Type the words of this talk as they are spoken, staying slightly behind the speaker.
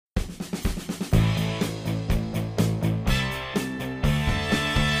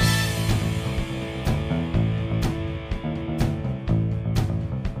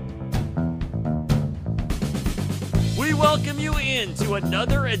welcome you into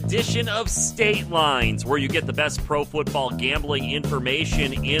another edition of State Lines, where you get the best pro football gambling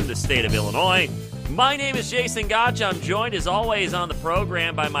information in the state of Illinois. My name is Jason Gotch. I'm joined, as always, on the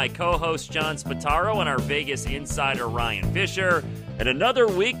program by my co-host John Spataro and our Vegas insider Ryan Fisher. And another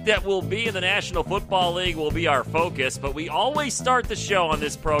week that will be in the National Football League will be our focus, but we always start the show on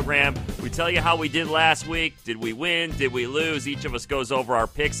this program. We tell you how we did last week. Did we win? Did we lose? Each of us goes over our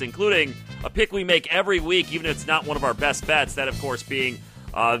picks, including a pick we make every week, even if it's not one of our best bets. That, of course, being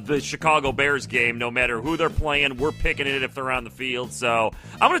the Chicago Bears game. No matter who they're playing, we're picking it if they're on the field. So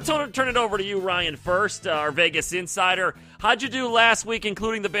I'm going to turn it over to you, Ryan, first, our Vegas insider. How'd you do last week,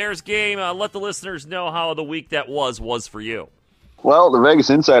 including the Bears game? Let the listeners know how the week that was for you. Well, the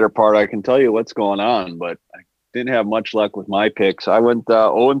Vegas Insider part, I can tell you what's going on, but I didn't have much luck with my picks. I went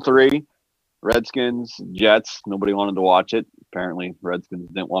 0-3, Redskins, Jets. Nobody wanted to watch it. Apparently, Redskins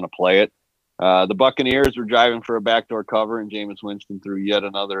didn't want to play it. The Buccaneers were driving for a backdoor cover, and Jameis Winston threw yet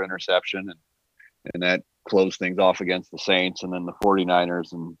another interception, and that closed things off against the Saints. And then the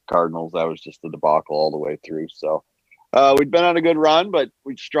 49ers and Cardinals, that was just a debacle all the way through. So we'd been on a good run, but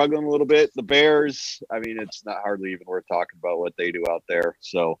we're struggling a little bit. The Bears, I mean, it's not hardly even worth talking about what they do out there.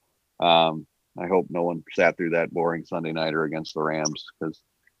 So I hope no one sat through that boring Sunday nighter against the Rams, because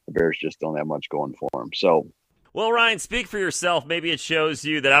the Bears just don't have much going for them. So, well, Ryan, speak for yourself. Maybe it shows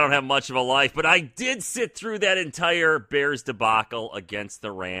you that I don't have much of a life, but I did sit through that entire Bears debacle against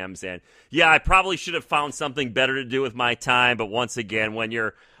the Rams. And, yeah, I probably should have found something better to do with my time. But once again, when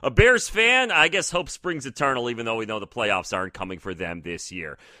you're a Bears fan, I guess hope springs eternal, even though we know the playoffs aren't coming for them this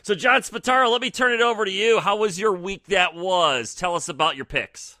year. So, John Spataro, let me turn it over to you. How was your week that was? Tell us about your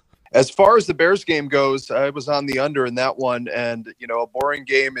picks. As far as the Bears game goes, I was on the under in that one, and a boring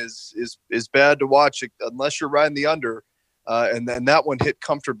game is bad to watch unless you're riding the under. And then that one hit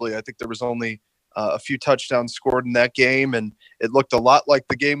comfortably. I think there was only a few touchdowns scored in that game, and it looked a lot like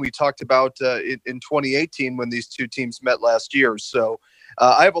the game we talked about in 2018 when these two teams met last year. So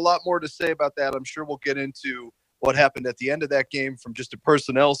I have a lot more to say about that. I'm sure we'll get into what happened at the end of that game from just a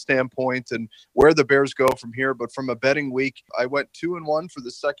personnel standpoint and where the Bears go from here. But from a betting week, I went 2-1 for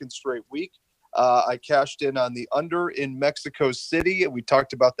the second straight week. I cashed in on the under in Mexico City. And we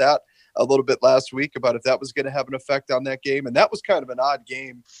talked about that a little bit last week about if that was going to have an effect on that game. And that was kind of an odd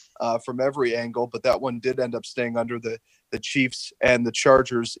game from every angle, but that one did end up staying under the Chiefs and the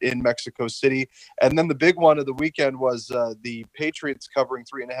Chargers in Mexico City. And then the big one of the weekend was the Patriots covering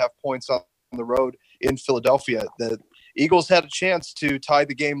 3.5 points on the road in Philadelphia. The Eagles had a chance to tie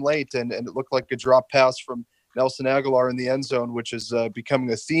the game late, and it looked like a drop pass from Nelson Aguilar in the end zone, which is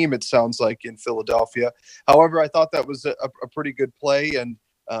becoming a theme, it sounds like, in Philadelphia. However, I thought that was a pretty good play, and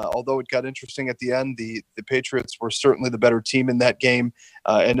although it got interesting at the end, the Patriots were certainly the better team in that game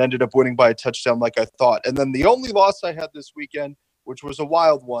and ended up winning by a touchdown like I thought. And then the only loss I had this weekend, which was a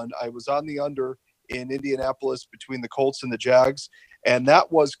wild one, I was on the under in Indianapolis between the Colts and the Jags. And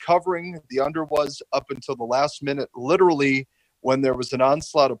that was covering. The under was up until the last minute. Literally, when there was an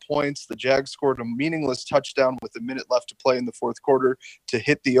onslaught of points, the Jags scored a meaningless touchdown with a minute left to play in the fourth quarter to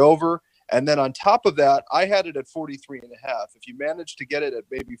hit the over. And then on top of that, I had it at 43.5. If you managed to get it at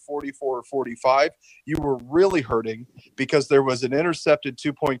maybe 44 or 45, you were really hurting, because there was an intercepted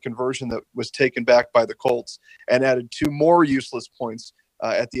 2-point conversion that was taken back by the Colts and added 2 more useless points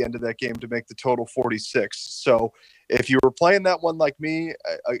at the end of that game to make the total 46. So if you were playing that one like me,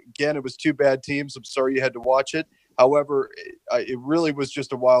 again, it was 2 bad teams. I'm sorry you had to watch it. However, it really was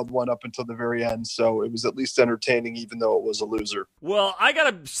just a wild one up until the very end. So it was at least entertaining, even though it was a loser. Well, I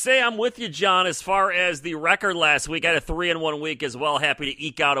got to say I'm with you, John, as far as the record last week. I had a 3-1 week as well. Happy to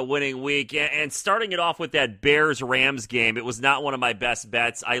eke out a winning week. And starting it off with that Bears-Rams game, it was not one of my best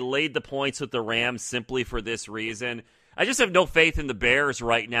bets. I laid the points with the Rams simply for this reason. I just have no faith in the Bears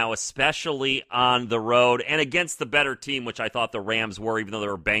right now, especially on the road and against the better team, which I thought the Rams were, even though they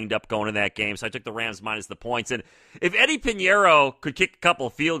were banged up going in that game. So I took the Rams minus the points. And if Eddie Pinheiro could kick a couple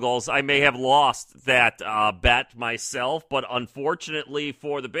of field goals, I may have lost that bet myself. But unfortunately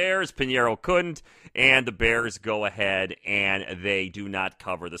for the Bears, Pinheiro couldn't, and the Bears go ahead and they do not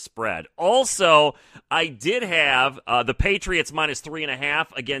cover the spread. Also, I did have the Patriots minus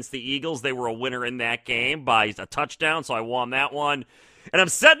 3.5 against the Eagles. They were a winner in that game by a touchdown, so I won that one. And I'm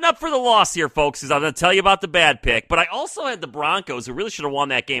setting up for the loss here, folks, because I'm going to tell you about the bad pick. But I also had the Broncos, who really should have won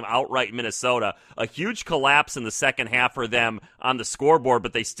that game outright in Minnesota. A huge collapse in the second half for them on the scoreboard,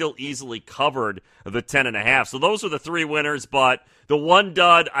 but they still easily covered the 10.5. So those are the 3 winners, but The one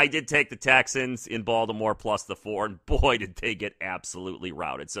dud, I did take the Texans in Baltimore plus the 4, and boy, did they get absolutely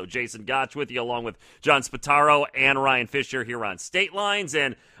routed. So Jason Gotch with you, along with John Spataro and Ryan Fisher here on State Lines,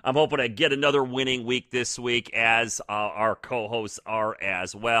 and I'm hoping to get another winning week this week, as our co-hosts are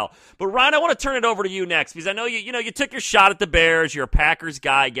as well. But Ryan, I want to turn it over to you next, because I know you took your shot at the Bears. You're a Packers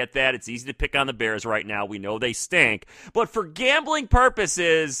guy, I get that. It's easy to pick on the Bears right now. We know they stink. But for gambling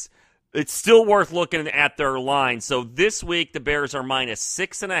purposes, it's still worth looking at their line. So this week, the Bears are minus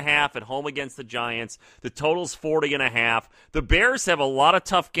 6.5 at home against the Giants. The total's 40.5. The Bears have a lot of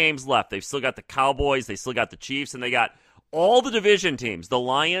tough games left. They've still got the Cowboys, they still got the Chiefs, and they got all the division teams, the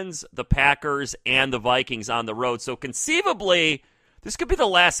Lions, the Packers, and the Vikings on the road. So conceivably, this could be the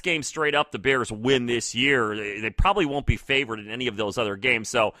last game straight up the Bears win this year. They probably won't be favored in any of those other games.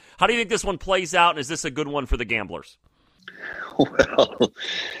 So how do you think this one plays out, and is this a good one for the gamblers? Well,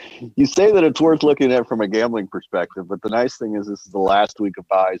 you say that it's worth looking at from a gambling perspective, but the nice thing is this is the last week of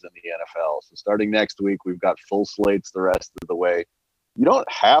buys in the NFL. So starting next week, we've got full slates the rest of the way. You don't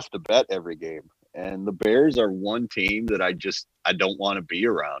have to bet every game. And the Bears are one team that I don't want to be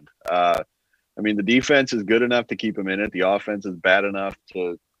around. I mean, the defense is good enough to keep them in it. The offense is bad enough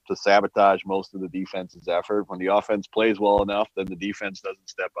to sabotage most of the defense's effort. When the offense plays well enough, then the defense doesn't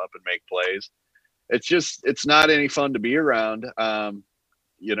step up and make plays. It's not any fun to be around.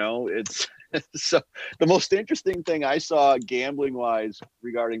 It's so the most interesting thing I saw gambling wise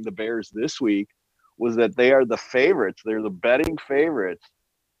regarding the Bears this week was that they are the favorites. They're the betting favorites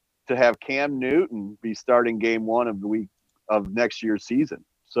to have Cam Newton be starting game 1 of the week of next year's season.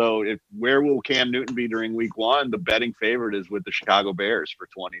 So where will Cam Newton be during week 1? The betting favorite is with the Chicago Bears for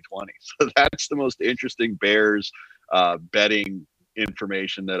 2020. So that's the most interesting Bears betting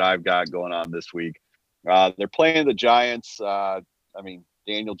information that I've got going on this week. They're playing the Giants.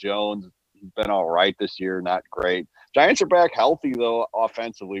 Daniel Jones, he's been all right this year, not great. Giants are back healthy, though,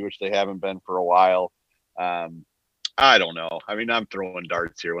 offensively, which they haven't been for a while. I don't know. I mean, I'm throwing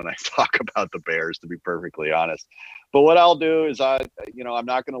darts here when I talk about the Bears, to be perfectly honest. But what I'll do is I'm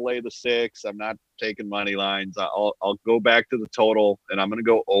not going to lay the 6. I'm not taking money lines. I'll go back to the total, and I'm going to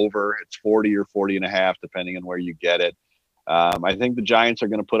go over. It's 40 or 40.5, depending on where you get it. I think the Giants are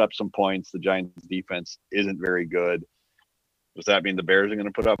going to put up some points. The Giants' defense isn't very good. Does that mean the Bears are going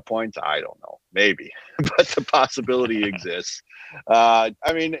to put up points? I don't know. Maybe. But the possibility exists. At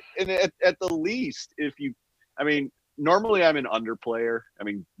the least, normally I'm an under player.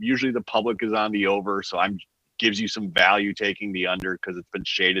 Usually the public is on the over, so gives you some value taking the under because it's been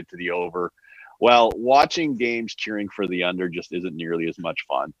shaded to the over. Well, watching games cheering for the under just isn't nearly as much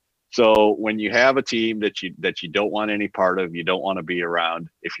fun. So when you have a team that you don't want any part of, you don't want to be around,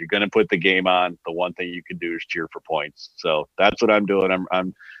 if you're going to put the game on, the one thing you can do is cheer for points. So that's what I'm doing.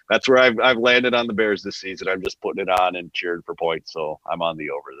 That's where I've landed on the Bears this season. I'm just putting it on and cheered for points. So I'm on the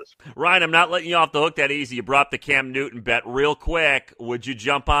over this week. Ryan, I'm not letting you off the hook that easy. You brought up the Cam Newton bet real quick. Would you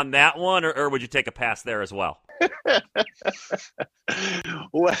jump on that one, or would you take a pass there as well?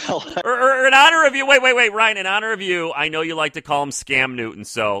 Well, or in honor of you, wait, Ryan, in honor of you, I know you like to call him Scam Newton,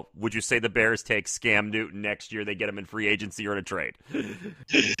 so would you say the Bears take Scam Newton next year? They get him in free agency or in a trade?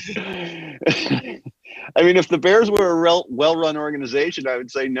 If the Bears were a well-run organization, I would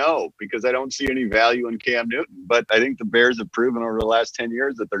say no, because I don't see any value in Cam Newton. But I think the Bears have proven over the last 10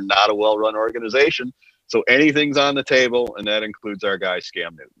 years that they're not a well-run organization. So anything's on the table, and that includes our guy,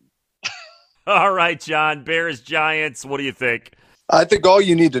 Scam Newton. All right, John, Bears, Giants, what do you think? I think all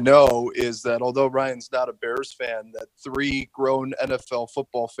you need to know is that although Ryan's not a Bears fan, that 3 grown NFL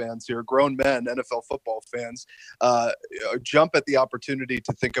football fans here, grown men NFL football fans, jump at the opportunity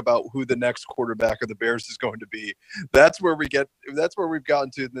to think about who the next quarterback of the Bears is going to be. That's where we've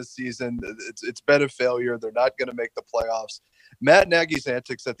gotten to in this season. It's been a failure. They're not going to make the playoffs. Matt Nagy's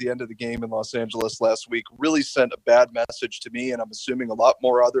antics at the end of the game in Los Angeles last week really sent a bad message to me, and I'm assuming a lot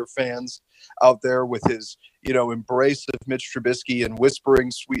more other fans out there, with his, embrace of Mitch Trubisky and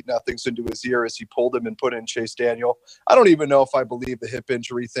whispering sweet nothings into his ear as he pulled him and put in Chase Daniel. I don't even know if I believe the hip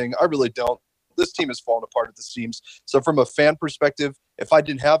injury thing. I really don't. This team has fallen apart at the seams. So from a fan perspective, if I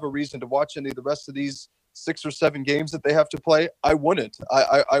didn't have a reason to watch any of the rest of these 6 or 7 games that they have to play, I wouldn't.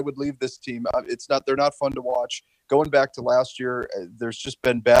 I would leave this team. They're not fun to watch. Going back to last year, there's just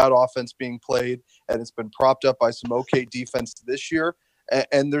been bad offense being played, and it's been propped up by some okay defense this year.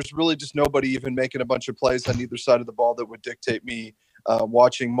 And there's really just nobody even making a bunch of plays on either side of the ball that would dictate me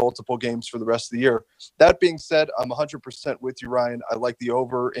watching multiple games for the rest of the year. That being said, I'm 100% with you, Ryan. I like the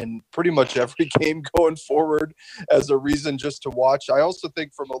over in pretty much every game going forward as a reason just to watch. I also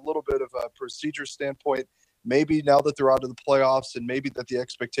think from a little bit of a procedure standpoint, maybe now that they're out of the playoffs and maybe that the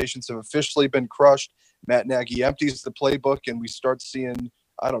expectations have officially been crushed, Matt Nagy empties the playbook and we start seeing,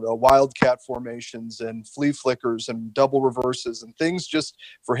 I don't know, wildcat formations and flea flickers and double reverses and things, just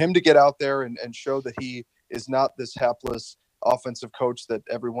for him to get out there and show that he is not this hapless offensive coach that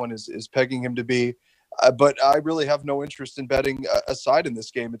everyone is pegging him to be. But I really have no interest in betting a side in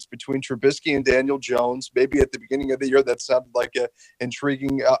this game. It's between Trubisky and Daniel Jones. Maybe at the beginning of the year that sounded like an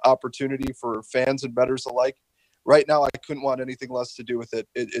intriguing opportunity for fans and bettors alike. Right now, I couldn't want anything less to do with it.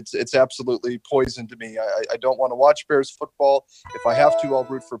 It's absolutely poison to me. I don't want to watch Bears football. If I have to, I'll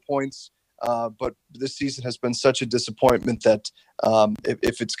root for points. But this season has been such a disappointment that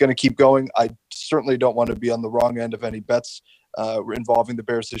if it's going to keep going, I certainly don't want to be on the wrong end of any bets involving the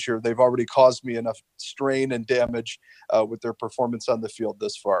Bears this year. They've already caused me enough strain and damage with their performance on the field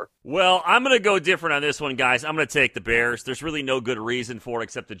this far. Well, I'm going to go different on this one, guys. I'm going to take the Bears. There's really no good reason for it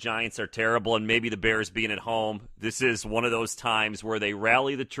except the Giants are terrible and maybe the Bears being at home. This is one of those times where they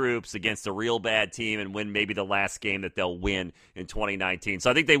rally the troops against a real bad team and win maybe the last game that they'll win in 2019. So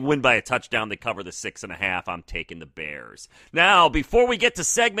I think they win by a touchdown. They cover the 6.5. I'm taking the Bears. Now, before we get to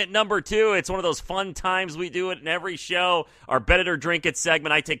segment number 2, it's one of those fun times we do it in every show. Our Bet It or Drink It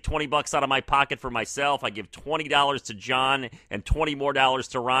segment. I take $20 out of my pocket for myself. I give $20 to John and $20 more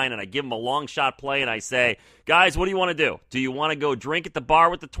to Ryan, and I give him a long shot play, and I say, guys, what do you want to do? Do you want to go drink at the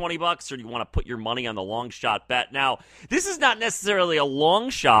bar with the $20, or do you want to put your money on the long shot bet? Now, this is not necessarily a long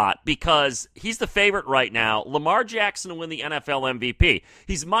shot because he's the favorite right now. Lamar Jackson will win the NFL MVP.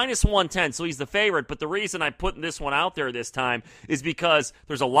 He's minus 110, so he's the favorite, but the reason I'm putting this one out there this time is because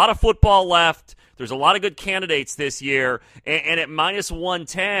there's a lot of football left. There's a lot of good candidates this year, and at minus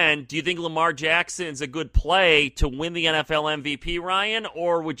 110, do you think Lamar Jackson's a good play to win the NFL MVP, Ryan,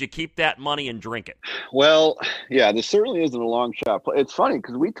 or would you keep that money and drink it? Well, yeah, this certainly isn't a long shot play. It's funny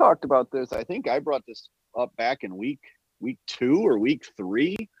because we talked about this. I think I brought this up back in week 2 or week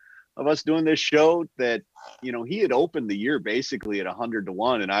 3 of us doing this show that, he had opened the year basically at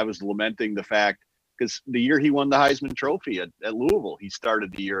 100-1, and I was lamenting the fact because the year he won the Heisman Trophy at Louisville, he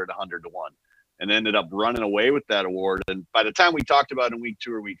started the year at 100-1. And ended up running away with that award. And by the time we talked about it in week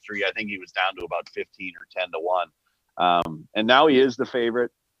 2 or week 3, I think he was down to about 15 or 10-1. And now he is the favorite.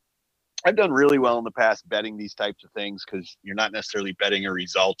 I've done really well in the past betting these types of things because you're not necessarily betting a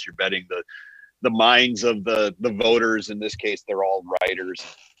result. You're betting the minds of the voters. In this case, they're all writers.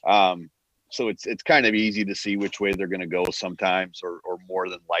 So it's kind of easy to see which way they're going to go sometimes or more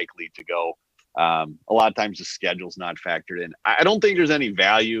than likely to go. A lot of times the schedule's not factored in. I don't think there's any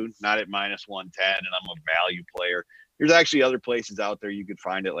value, not at minus 110, and I'm a value player. There's actually other places out there you could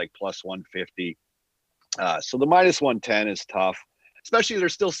find it like plus 150. So the minus 110 is tough, especially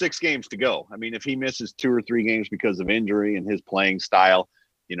there's still 6 games to go. I mean, if he misses 2 or 3 games because of injury and his playing style,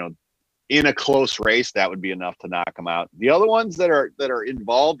 in a close race, that would be enough to knock him out. The other ones that are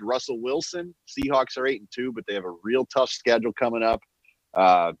involved, Russell Wilson, Seahawks are 8-2, but they have a real tough schedule coming up.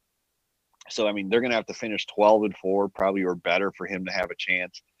 So, I mean, they're going to have to finish 12-4 probably or better for him to have a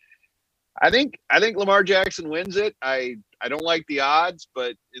chance. I think Lamar Jackson wins it. I don't like the odds,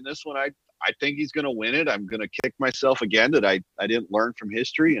 but in this one, I think he's going to win it. I'm going to kick myself again that I didn't learn from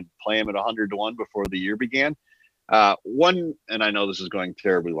history and play him at 100-1 before the year began. And I know this is going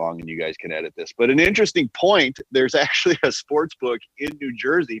terribly long and you guys can edit this, but an interesting point, there's actually a sports book in New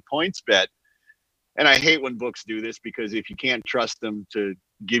Jersey, PointsBet. And I hate when books do this because if you can't trust them to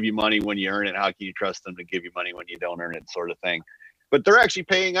give you money when you earn it, how can you trust them to give you money when you don't earn it, sort of thing. But they're actually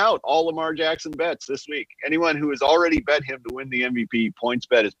paying out all Lamar Jackson bets this week. Anyone who has already bet him to win the MVP,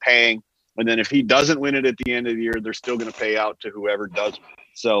 PointsBet is paying. And then if he doesn't win it at the end of the year, they're still going to pay out to whoever does win it.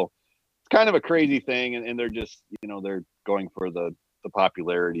 So it's kind of a crazy thing. And they're just, they're going for the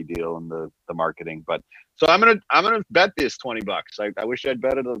popularity deal and the marketing. But so I'm gonna bet this $20. I wish I'd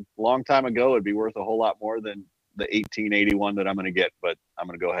bet it a long time ago. It'd be worth a whole lot more than the 1881 that I'm gonna get, but I'm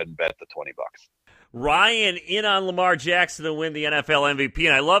gonna go ahead and bet the $20. Ryan in on Lamar Jackson to win the NFL MVP.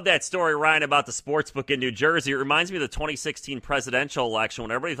 And I love that story, Ryan, about the sportsbook in New Jersey. It reminds me of the 2016 presidential election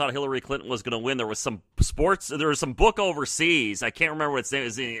when everybody thought Hillary Clinton was going to win. There was some book overseas. I can't remember what its name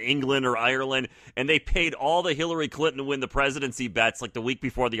is, in England or Ireland. And they paid all the Hillary Clinton to win the presidency bets like the week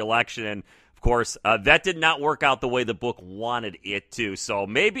before the election. And of course, that did not work out the way the book wanted it to. So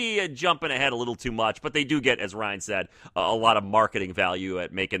maybe jumping ahead a little too much, but they do get, as Ryan said, a lot of marketing value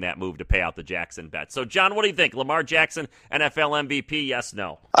at making that move to pay out the Jackson bet. So, John, what do you think? Lamar Jackson, NFL MVP, yes,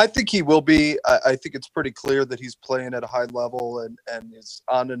 no? I think he will be. I think it's pretty clear that he's playing at a high level and is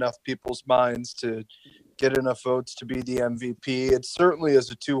on enough people's minds to get enough votes to be the MVP. It certainly is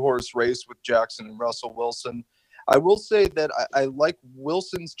a 2-horse race with Jackson and Russell Wilson. I will say that I like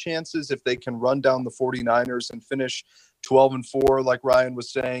Wilson's chances if they can run down the 49ers and finish 12-4, like Ryan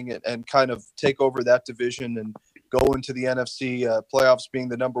was saying, and kind of take over that division and go into the NFC playoffs being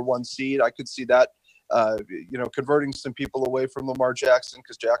the number one seed. I could see that, converting some people away from Lamar Jackson,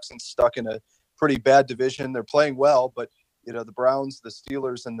 because Jackson's stuck in a pretty bad division. They're playing well, but the Browns, the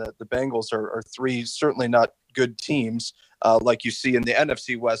Steelers, and the Bengals are three certainly not good teams like you see in the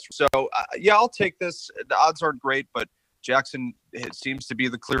NFC West. So, I'll take this. The odds aren't great, but Jackson seems to be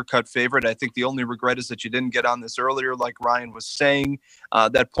the clear-cut favorite. I think the only regret is that you didn't get on this earlier, like Ryan was saying.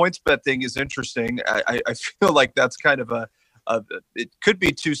 That points bet thing is interesting. I feel like that's kind of it could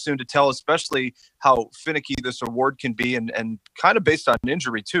be too soon to tell, especially how finicky this award can be, and kind of based on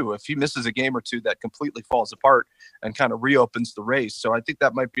injury too. If he misses a game or two, that completely falls apart and kind of reopens the race. So I think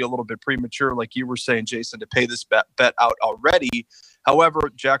that might be a little bit premature, like you were saying, Jason, to pay this bet out already. However,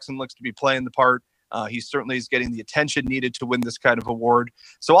 Jackson looks to be playing the part. He certainly is getting the attention needed to win this kind of award.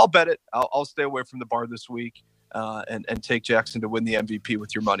 So I'll bet it. I'll stay away from the bar this week. And take Jackson to win the MVP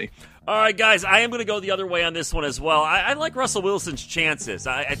with your money. All right, guys, I am going to go the other way on this one as well. I like Russell Wilson's chances.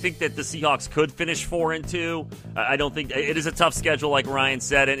 I think that the Seahawks could finish 4-2. I don't think it is a tough schedule, like Ryan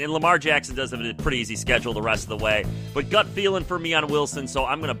said, and Lamar Jackson does have a pretty easy schedule the rest of the way. But gut feeling for me on Wilson, so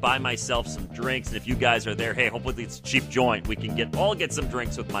I'm going to buy myself some drinks. And if you guys are there, hey, hopefully it's a cheap joint. We can get some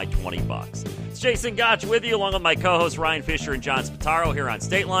drinks with my $20. It's Jason Gotch with you, along with my co-hosts Ryan Fisher and John Spataro here on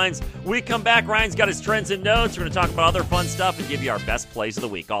State Lines. When we come back, Ryan's got his trends and notes. We're going to talk about other fun stuff and give you our best plays of the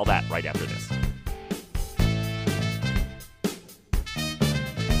week. All that right after this.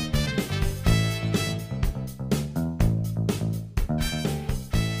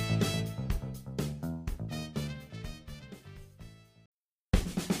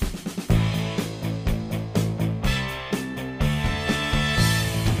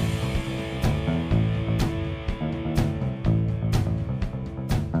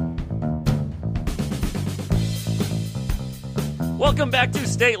 Welcome back to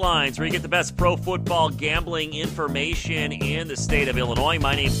State Lines, where you get the best pro football gambling information in the state of Illinois.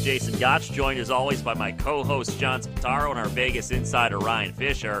 My name's Jason Gotch, joined as always by my co-host John Spataro and our Vegas insider Ryan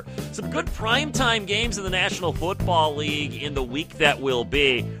Fisher. Some good primetime games in the National Football League in the week that will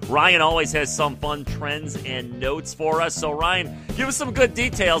be. Ryan always has some fun trends and notes for us. So Ryan, give us some good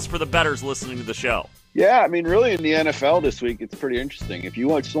details for the bettors listening to the show. Yeah, I mean, really in the NFL this week, it's pretty interesting. If you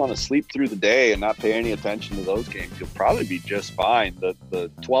just want to sleep through the day and not pay any attention to those games, you'll probably be just fine.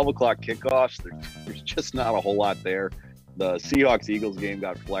 The 12 o'clock kickoffs, there's just not a whole lot there. The Seahawks-Eagles game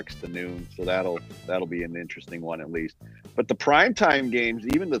got flexed to noon, so that'll be an interesting one at least. But the primetime games,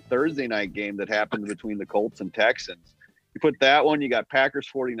 even the Thursday night game that happened between the Colts and Texans, you put that one, you got Packers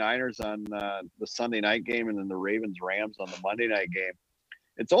 49ers on the Sunday night game, and then the Ravens-Rams on the Monday night game.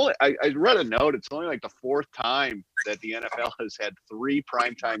 It's only I read a note. It's only like the fourth time that the NFL has had three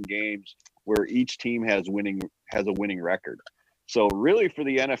primetime games where each team has a winning record. So really for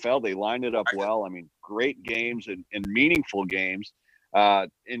the NFL, they lined it up well. I mean, great games and meaningful games. And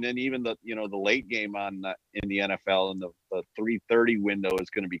then even the late game in the NFL and the 3:30 window is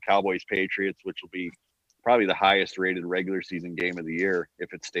going to be Cowboys Patriots, which will be probably the highest rated regular season game of the year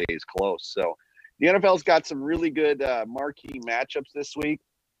if it stays close. So the NFL's got some really good marquee matchups this week.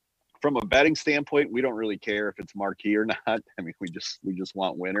 From a betting standpoint, we don't really care if it's marquee or not. I mean, we just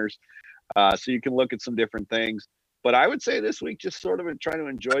want winners. So you can look at some different things. But I would say this week, just sort of trying to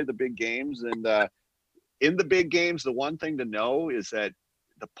enjoy the big games. And in the big games, the one thing to know is that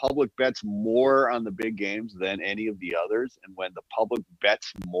the public bets more on the big games than any of the others. And when the public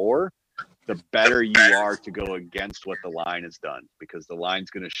bets more, the better you are to go against what the line has done, because the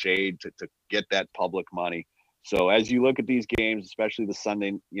line's going to shade to get that public money. So as you look at these games, especially the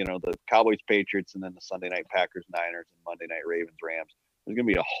Sunday, the Cowboys Patriots, and then the Sunday night Packers Niners and Monday night Ravens Rams, there's going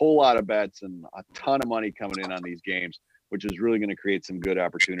to be a whole lot of bets and a ton of money coming in on these games, which is really going to create some good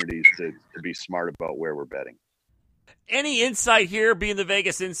opportunities to be smart about where we're betting. Any insight here, being the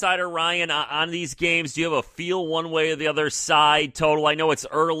Vegas insider, Ryan, on these games? Do you have a feel one way or the other side total? I know it's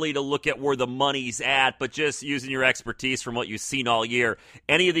early to look at where the money's at, but just using your expertise from what you've seen all year,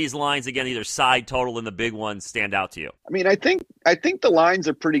 any of these lines, again, either side total and the big ones, stand out to you? I mean, I think the lines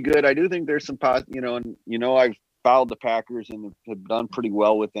are pretty good. I do think there's some, I've followed the Packers and have done pretty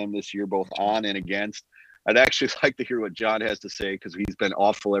well with them this year, both on and against. I'd actually like to hear what John has to say, because he's been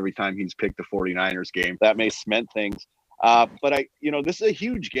awful every time he's picked the 49ers game. That may cement things. But this is a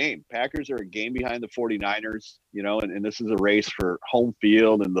huge game. Packers are a game behind the 49ers, and this is a race for home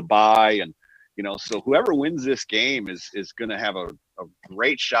field and the bye. And, so whoever wins this game is going to have a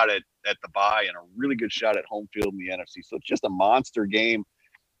great shot at the bye and a really good shot at home field in the NFC. So it's just a monster game.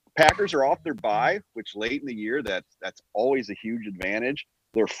 Packers are off their bye, which late in the year, that's always a huge advantage.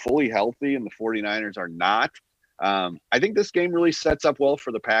 They're fully healthy, and the 49ers are not. I think this game really sets up well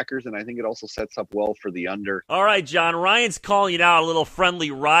for the Packers, and I think it also sets up well for the under. All right, John, Ryan's calling you now a little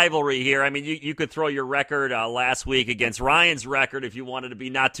friendly rivalry here. I mean, you could throw your record last week against Ryan's record if you wanted to be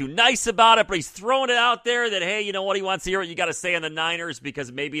not too nice about it, but he's throwing it out there that, hey, you know what, he wants to hear what you got to say on the Niners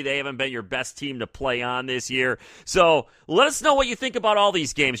because maybe they haven't been your best team to play on this year. So let us know what you think about all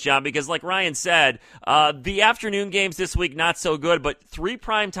these games, John, because like Ryan said, the afternoon games this week, not so good, but 3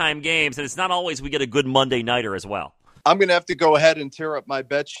 primetime games, and it's not always we get a good Monday nighter as well. I'm going to have to go ahead and tear up my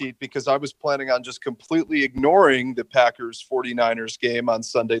bet sheet because I was planning on just completely ignoring the Packers 49ers game on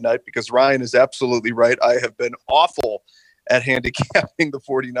Sunday night because Ryan is absolutely right. I have been awful at handicapping the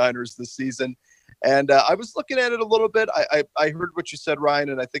 49ers this season. And I was looking at it a little bit. I heard what you said, Ryan,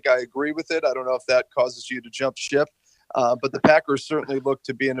 and I think I agree with it. I don't know if that causes you to jump ship. But the Packers certainly look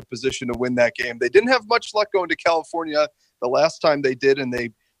to be in a position to win that game. They didn't have much luck going to California the last time they did, and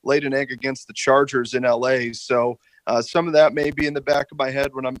they laid an egg against the Chargers in LA. So some of that may be in the back of my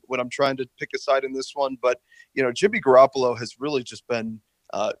head when I'm trying to pick a side in this one. But, you know, Jimmy Garoppolo has really just been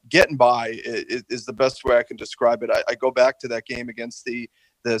getting by is the best way I can describe it. I go back to that game against the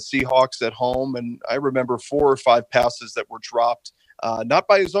Seahawks at home, and I remember 4 or 5 passes that were dropped, not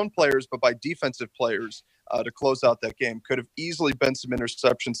by his own players, but by defensive players to close out that game. Could have easily been some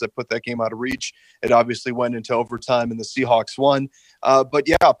interceptions that put that game out of reach. It obviously went into overtime and the Seahawks won. But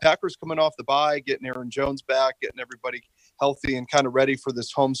yeah, Packers coming off the bye, getting Aaron Jones back, getting everybody healthy and kind of ready for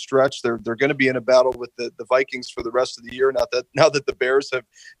this home stretch. They're going to be in a battle with the Vikings for the rest of the year. Now that the Bears have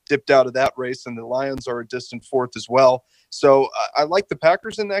dipped out of that race and the Lions are a distant fourth as well. So I like the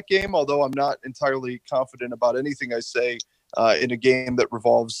Packers in that game, although I'm not entirely confident about anything I say in a game that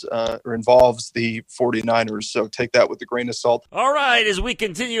involves the 49ers. So take that with a grain of salt. All right, as we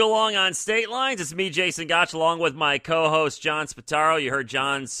continue along on State Lines, it's me, Jason Gotch, along with my co-host, John Spataro. You heard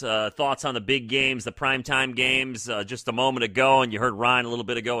John's thoughts on the big games, the primetime games, just a moment ago, and you heard Ryan a little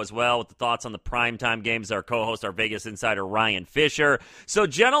bit ago as well with the thoughts on the primetime games, our co-host, our Vegas insider, Ryan Fisher. So,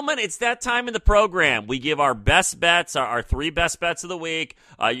 gentlemen, it's that time in the program. We give our best bets, our 3 best bets of the week.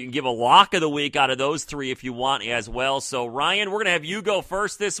 You can give a lock of the week out of those 3 if you want as well. So, Ryan, we're going to have you go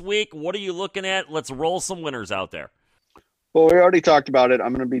first this week. What are you looking at? Let's roll some winners out there. Well, we already talked about it.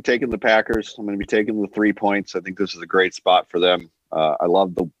 I'm going to be taking the Packers. I'm going to be taking the 3 points. I think this is a great spot for them. I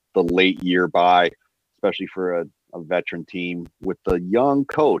love the late year bye, especially for a veteran team with the young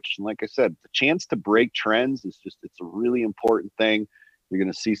coach. And like I said, the chance to break trends is it's a really important thing. You're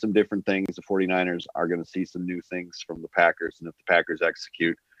going to see some different things. The 49ers are going to see some new things from the Packers. And if the Packers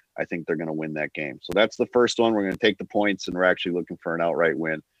execute, I think they're going to win that game. So that's the first one. We're going to take the points, and we're actually looking for an outright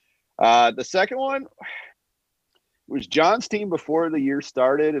win. The second one was John's team before the year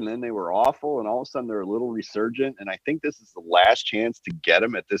started, and then they were awful, and all of a sudden they're a little resurgent, and I think this is the last chance to get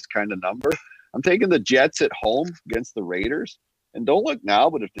them at this kind of number. I'm taking the Jets at home against the Raiders, and don't look now,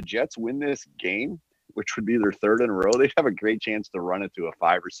 but if the Jets win this game, which would be their 3rd in a row, they'd have a great chance to run it to a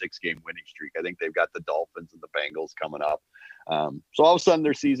 5 or 6 game winning streak. I think they've got the Dolphins and the Bengals coming up. So all of a sudden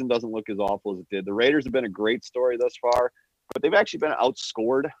their season doesn't look as awful as it did. The Raiders have been a great story thus far, but they've actually been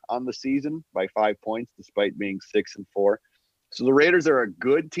outscored on the season by 5 points despite being 6-4. So the Raiders are a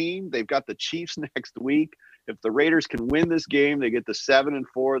good team. They've got the Chiefs next week. If the Raiders can win this game, they get to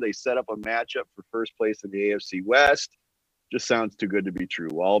 7-4. They set up a matchup for first place in the AFC West. Just sounds too good to be true.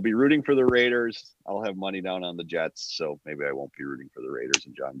 Well, I'll be rooting for the Raiders. I'll have money down on the Jets, so maybe I won't be rooting for the Raiders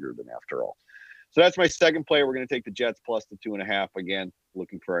and John Gruden after all. So that's my second play. We're going to take the Jets plus the 2.5 again,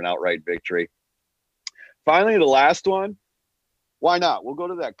 looking for an outright victory. Finally, the last one. Why not? We'll go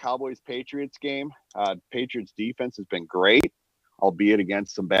to that Cowboys-Patriots game. Patriots defense has been great, albeit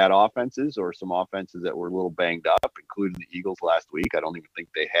against some bad offenses or some offenses that were a little banged up, including the Eagles last week. I don't even think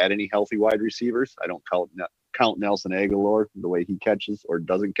they had any healthy wide receivers. I don't count Nelson Aguilar the way he catches or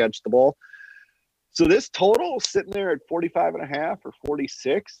doesn't catch the ball. So this total sitting there at 45.5 or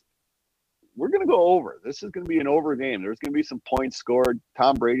 46, we're going to go over. This is going to be an over game. There's going to be some points scored.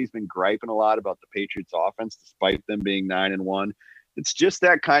 Tom Brady's been griping a lot about the Patriots offense, despite them being 9-1. It's just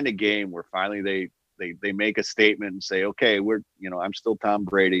that kind of game where finally they make a statement and say, okay, I'm still Tom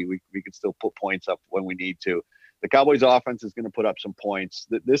Brady. We can still put points up when we need to. The Cowboys offense is going to put up some points.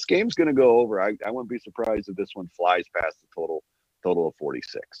 This game's going to go over. I wouldn't be surprised if this one flies past the total of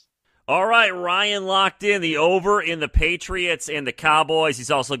 46. All right, Ryan locked in the over in the Patriots and the Cowboys.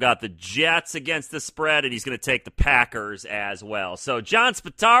 He's also got the Jets against the spread, and he's going to take the Packers as well. So, John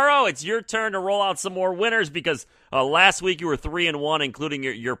Spataro, it's your turn to roll out some more winners because last week you were 3-1, including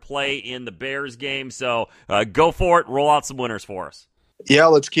your play in the Bears game. So, go for it. Roll out some winners for us. Yeah,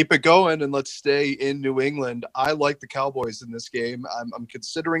 let's keep it going and let's stay in New England. I like the Cowboys in this game. I'm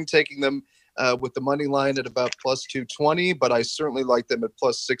considering taking them with the money line at about plus 220, but I certainly like them at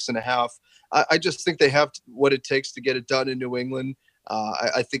plus 6.5. I just think they have what it takes to get it done in New England.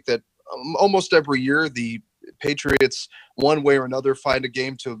 I think that almost every year the Patriots, one way or another, find a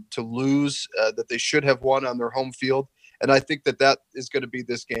game to lose that they should have won on their home field. And I think that is going to be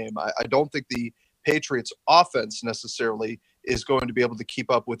this game. I don't think the Patriots offense necessarily is going to be able to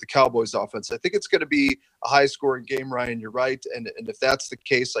keep up with the Cowboys offense. I think it's going to be a high scoring game, Ryan. You're right. And if that's the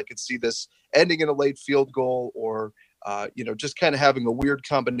case, I could see this ending in a late field goal or, just kind of having a weird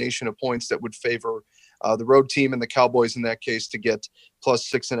combination of points that would favor the road team and the Cowboys in that case to get plus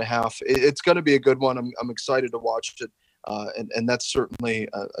 6.5. It's going to be a good one. I'm excited to watch it. And that's certainly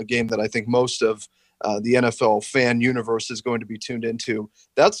a game that I think most of the NFL fan universe is going to be tuned into.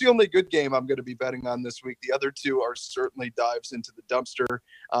 That's the only good game I'm going to be betting on this week. The other two are certainly dives into the dumpster.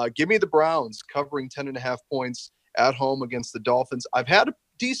 Give me the Browns covering 10.5 points at home against the Dolphins. I've had a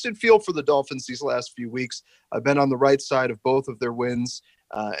decent feel for the Dolphins these last few weeks. I've been on the right side of both of their wins,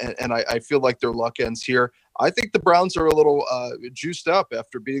 and I feel like their luck ends here. I think the Browns are a little juiced up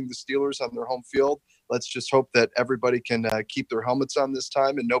after beating the Steelers on their home field. Let's just hope that everybody can keep their helmets on this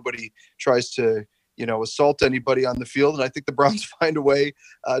time and nobody tries to assault anybody on the field. And I think the Browns find a way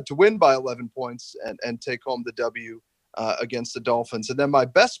to win by 11 points and take home the W against the Dolphins. And then my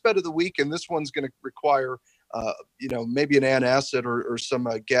best bet of the week, and this one's going to require, maybe an antacid or some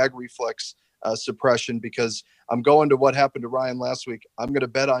gag reflex suppression, because I'm going to what happened to Ryan last week. I'm going to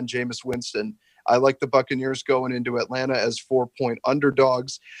bet on Jameis Winston. I like the Buccaneers going into Atlanta as 4-point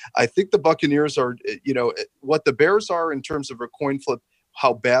underdogs. I think the Buccaneers are, what the Bears are in terms of a coin flip,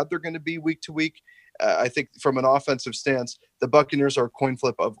 how bad they're going to be week to week. I think from an offensive stance, the Buccaneers are a coin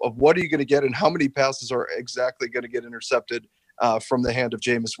flip of what are you going to get and how many passes are exactly going to get intercepted from the hand of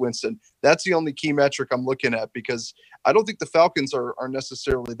Jameis Winston. That's the only key metric I'm looking at, because I don't think the Falcons are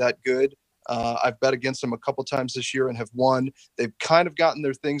necessarily that good. I've bet against them a couple times this year and have won. They've kind of gotten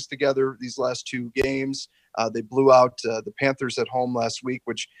their things together these last two games. They blew out the Panthers at home last week,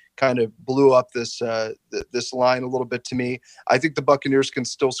 which kind of blew up this line a little bit to me. I think the Buccaneers can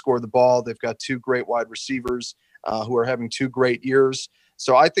still score the ball. They've got two great wide receivers who are having two great years.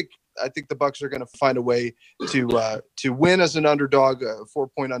 So I think the Bucs are going to find a way to win as an underdog, a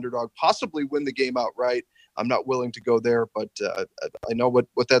 4-point underdog, possibly win the game outright. I'm not willing to go there, but I know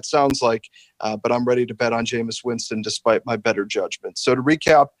what that sounds like. But I'm ready to bet on Jameis Winston despite my better judgment. So to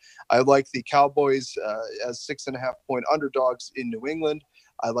recap, I like the Cowboys as 6.5-point underdogs in New England.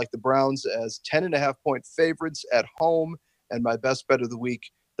 I like the Browns as 10.5-point favorites at home. And my best bet of the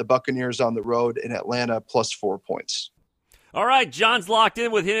week, the Buccaneers on the road in Atlanta plus 4 points. All right, John's locked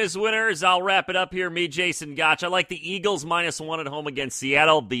in with his winners. I'll wrap it up here. Me, Jason Gotch. I like the Eagles -1 at home against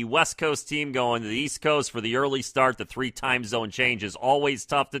Seattle. The West Coast team going to the East Coast for the early start. The 3 time zone change is always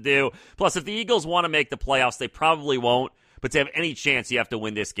tough to do. Plus, if the Eagles want to make the playoffs, they probably won't. But to have any chance, you have to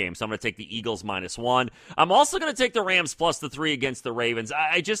win this game. So I'm going to take the Eagles -1. I'm also going to take the Rams plus the 3 against the Ravens.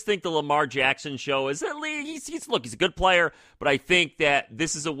 I just think the Lamar Jackson show is he's a good player, but I think that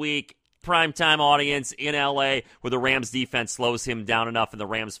this is a week, primetime audience in LA, where the Rams defense slows him down enough and the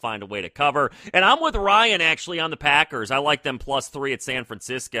Rams find a way to cover. And I'm with Ryan actually on the Packers. I like them +3 at San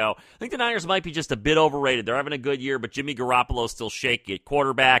Francisco. I think the Niners might be just a bit overrated. They're having a good year, but Jimmy Garoppolo's still shaky at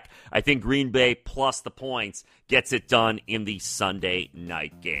quarterback. I think Green Bay plus the points gets it done in the Sunday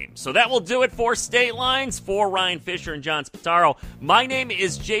night game. So that will do it for State Lines. For Ryan Fisher and John Spataro, my name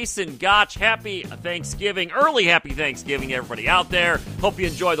is Jason Gotch. Happy Thanksgiving, early happy Thanksgiving to everybody out there. Hope you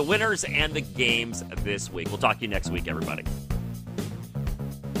enjoy the winners and the games this week. We'll talk to you next week, everybody.